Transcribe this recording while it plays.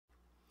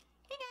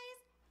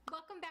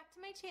back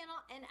to my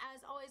channel, and as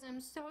always I'm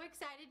so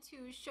excited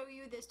to show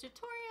you this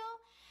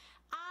tutorial.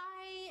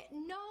 I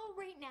know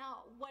right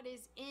now what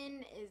is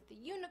in is the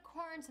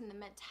unicorns and the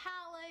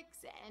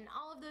metallics and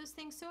all of those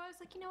things, so I was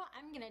like, you know what,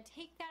 I'm gonna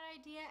take that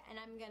idea and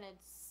I'm gonna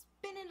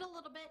spin it a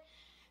little bit.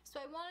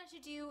 So I wanted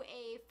to do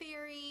a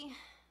fairy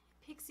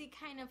pixie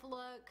kind of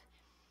look.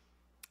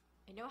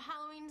 I know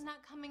Halloween's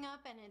not coming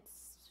up and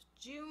it's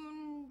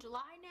June,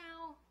 July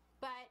now,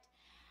 but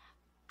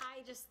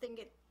I just think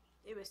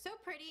it was so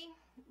pretty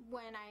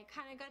when I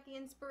kind of got the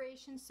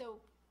inspiration, so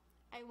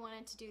I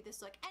wanted to do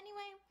this look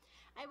anyway.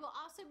 I will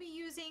also be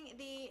using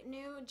the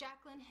new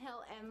Jaclyn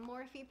Hill and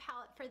Morphe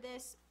palette for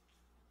this.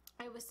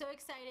 I was so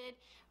excited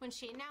when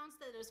she announced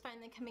that it was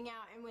finally coming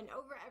out and went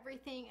over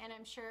everything, and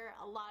I'm sure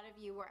a lot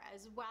of you were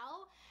as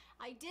well.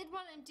 I did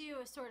want to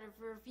do a sort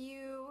of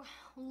review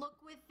look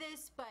with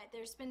this, but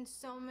there's been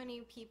so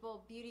many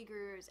people, beauty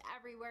gurus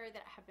everywhere,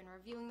 that have been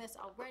reviewing this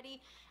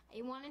already.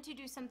 I wanted to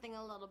do something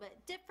a little bit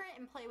different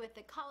and play with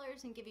the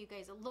colors and give you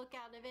guys a look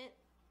out of it.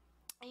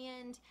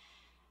 And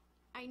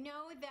I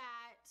know that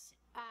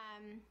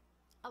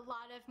a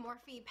lot of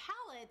Morphe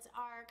palettes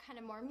are kind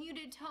of more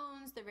muted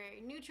tones, they're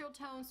very neutral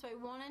tones, so I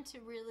wanted to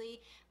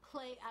really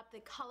play up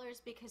the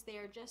colors because they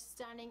are just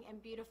stunning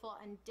and beautiful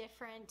and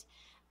different,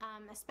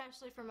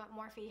 especially from what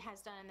Morphe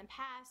has done in the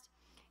past.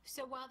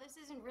 So while this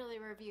isn't really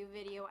a review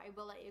video, I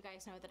will let you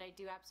guys know that I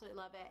do absolutely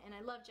love it, and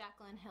I love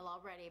Jaclyn Hill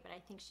already, but I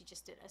think she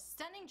just did a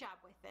stunning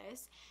job with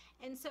this.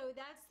 And so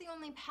that's the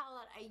only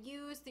palette I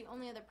used. The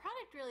only other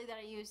product really that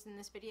I used in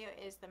this video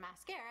is the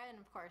mascara, and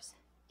of course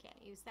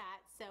can't use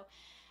that. So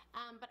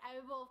but I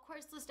will of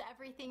course list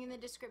everything in the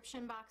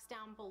description box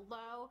down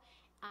below.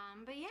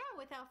 But yeah,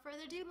 without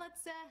further ado,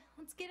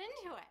 let's get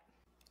into it.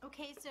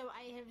 Okay, so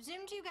I have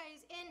zoomed you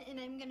guys in, and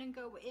I'm gonna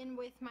go in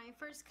with my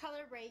first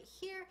color right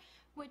here,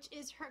 which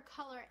is her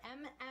color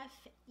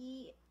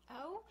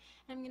MFEO.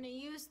 I'm gonna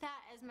use that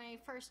as my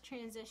first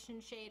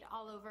transition shade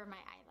all over my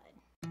eyelid.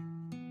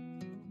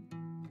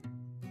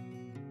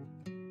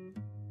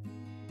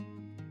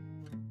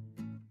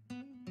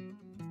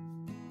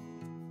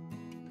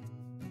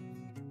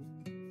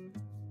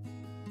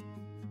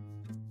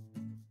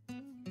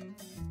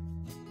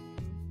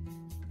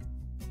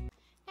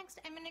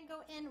 I'm going to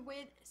go in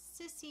with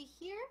Sissy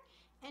here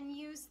and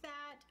use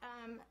that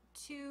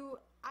to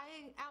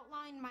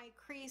outline my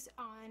crease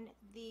on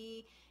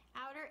the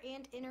outer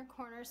and inner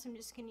corners. So I'm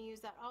just going to use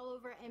that all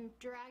over and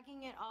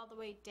dragging it all the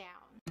way down.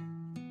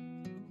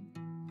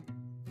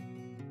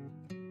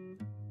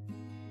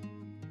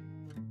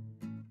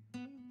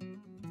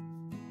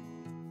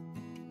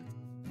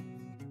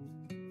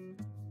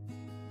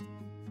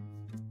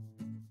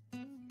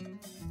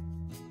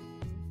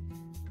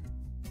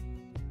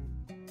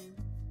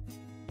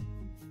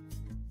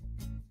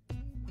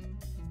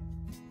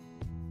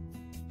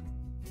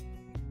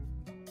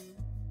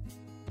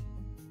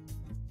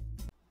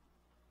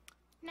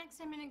 Next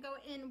I'm going to go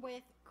in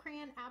with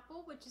Crayon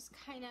Apple, which is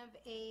kind of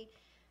a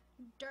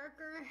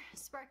darker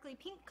sparkly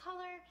pink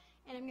color,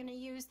 and I'm going to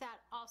use that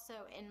also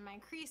in my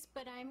crease,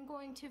 but I'm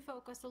going to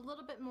focus a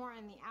little bit more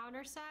on the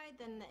outer side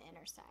than the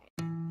inner side.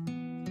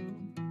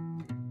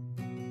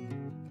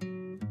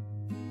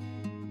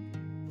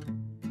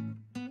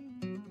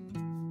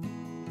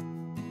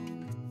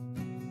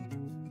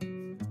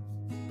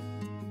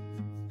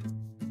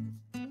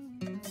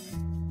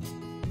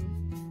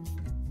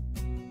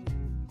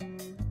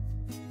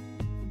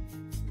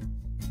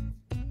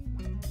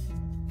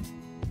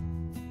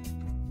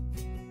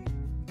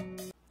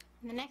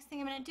 The next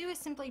thing I'm going to do is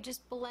simply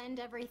just blend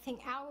everything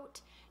out,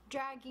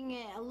 dragging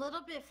it a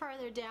little bit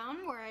farther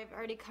down where I've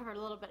already covered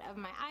a little bit of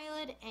my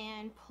eyelid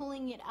and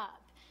pulling it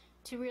up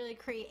to really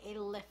create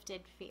a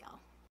lifted feel.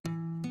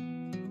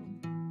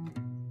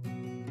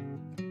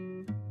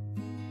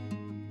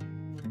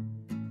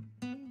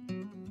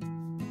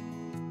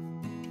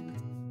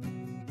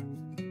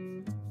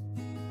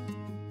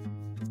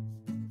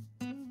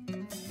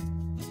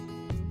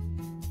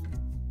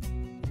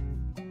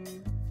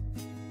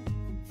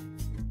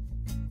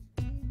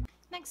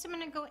 Next I'm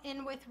going to go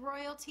in with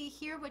Royalty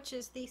here, which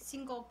is the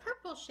single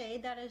purple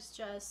shade that is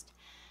just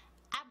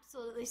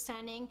absolutely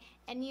stunning,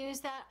 and use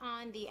that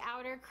on the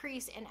outer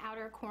crease and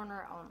outer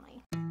corner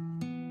only.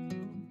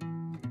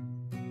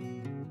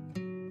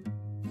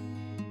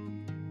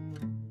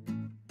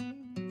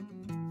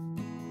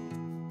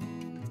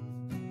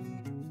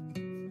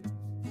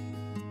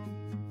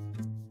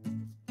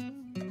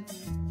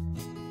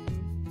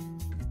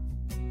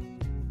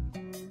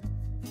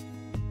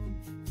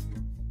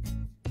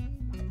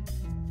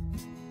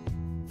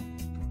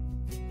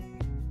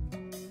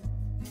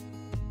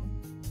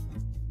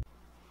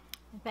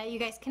 I bet you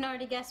guys can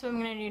already guess what I'm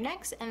going to do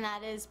next, and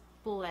that is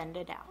blend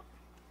it out.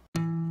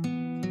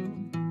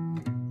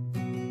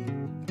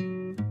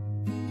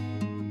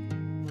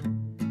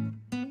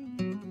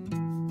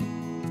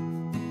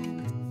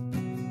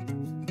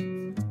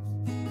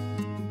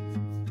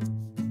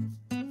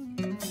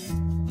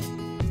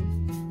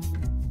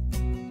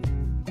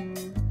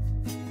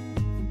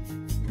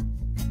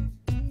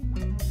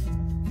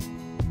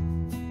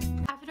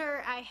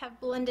 have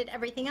blended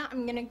everything out,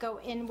 I'm gonna go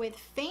in with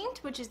Faint,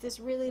 which is this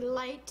really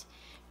light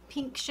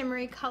pink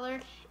shimmery color,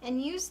 and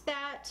use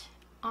that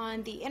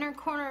on the inner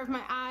corner of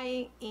my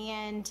eye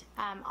and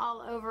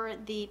all over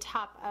the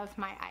top of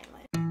my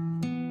eyelid.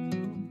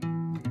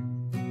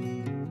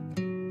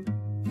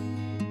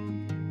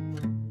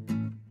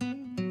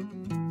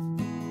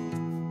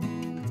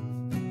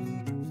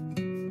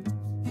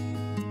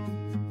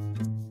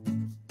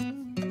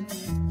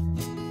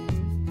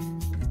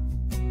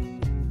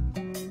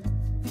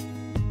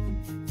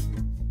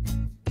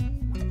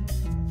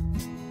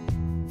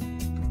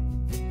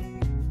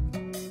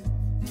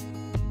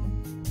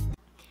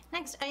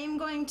 Next, I am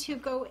going to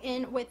go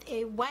in with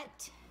a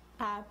wet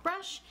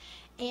brush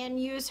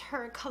and use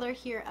her color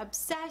here,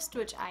 Obsessed,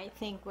 which I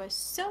think was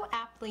so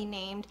aptly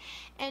named,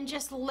 and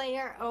just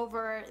layer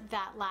over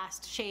that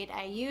last shade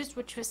I used,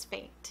 which was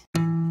Faint.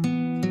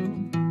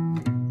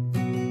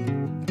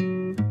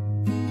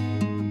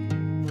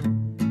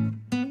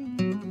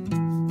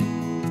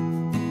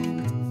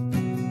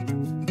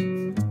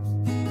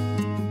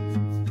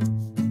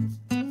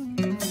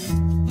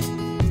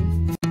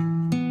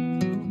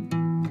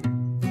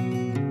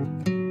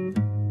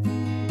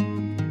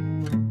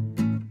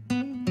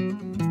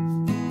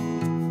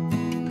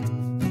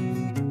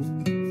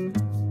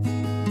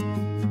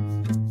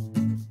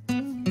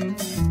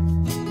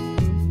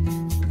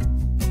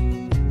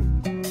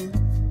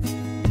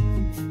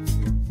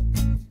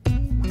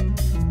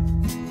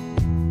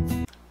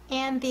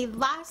 The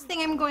last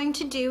thing I'm going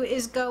to do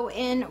is go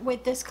in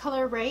with this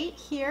color right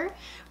here,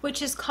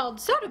 which is called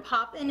Soda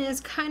Pop and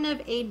is kind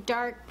of a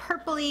dark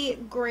purpley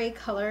gray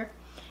color.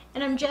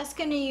 And I'm just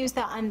going to use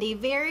that on the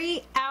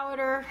very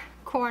outer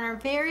corner,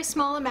 very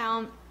small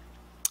amount,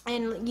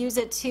 and use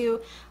it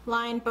to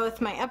line both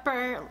my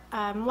upper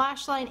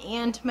lash line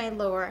and my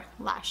lower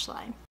lash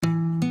line.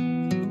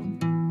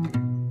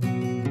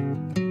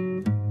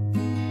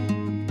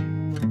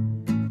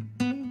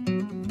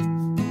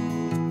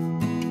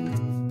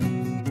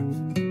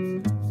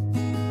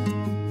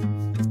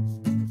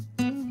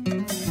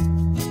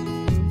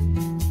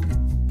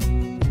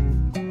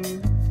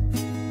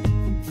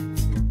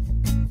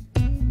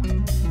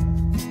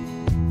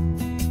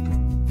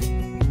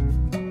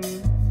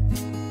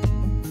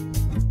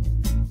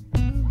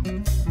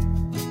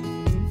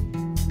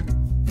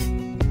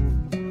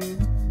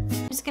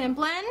 Gonna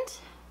blend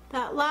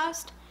that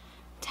last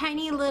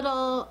tiny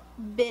little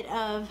bit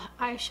of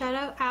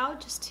eyeshadow out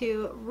just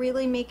to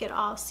really make it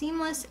all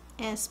seamless,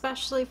 and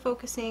especially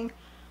focusing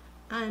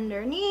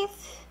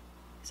underneath.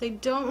 So I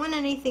don't want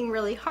anything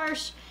really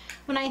harsh.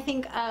 When I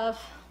think of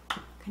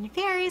kind of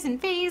fairies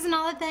and fays and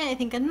all of that, I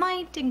think of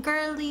light and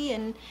girly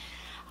and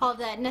all of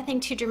that,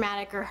 nothing too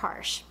dramatic or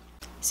harsh.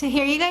 So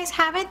here you guys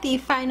have it, the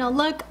final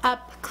look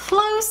up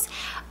close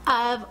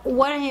of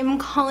what I am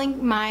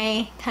calling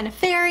my kind of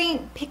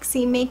fairy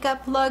pixie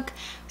makeup look.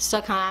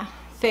 Still kind of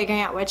figuring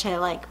out which I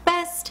like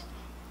best.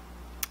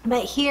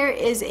 But here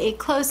is a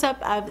close-up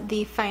of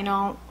the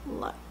final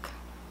look.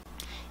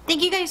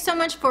 Thank you guys so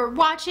much for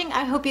watching.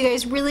 I hope you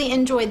guys really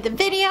enjoyed the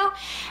video.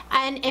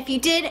 And if you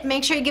did,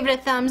 make sure you give it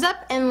a thumbs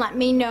up and let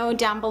me know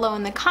down below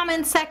in the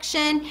comments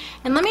section.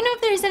 And let me know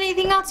if there's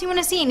anything else you want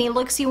to see, any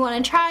looks you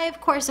want to try. Of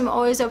course, I'm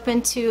always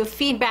open to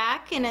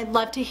feedback and I'd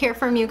love to hear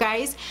from you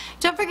guys.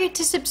 Don't forget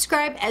to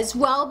subscribe as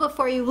well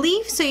before you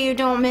leave so you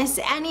don't miss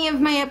any of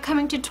my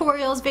upcoming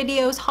tutorials,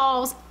 videos,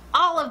 hauls,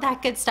 all of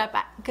that good stuff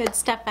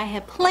I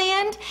have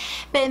planned.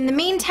 But in the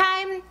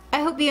meantime,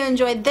 I hope you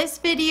enjoyed this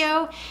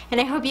video and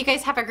I hope you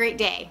guys have a great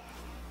day.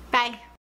 Bye.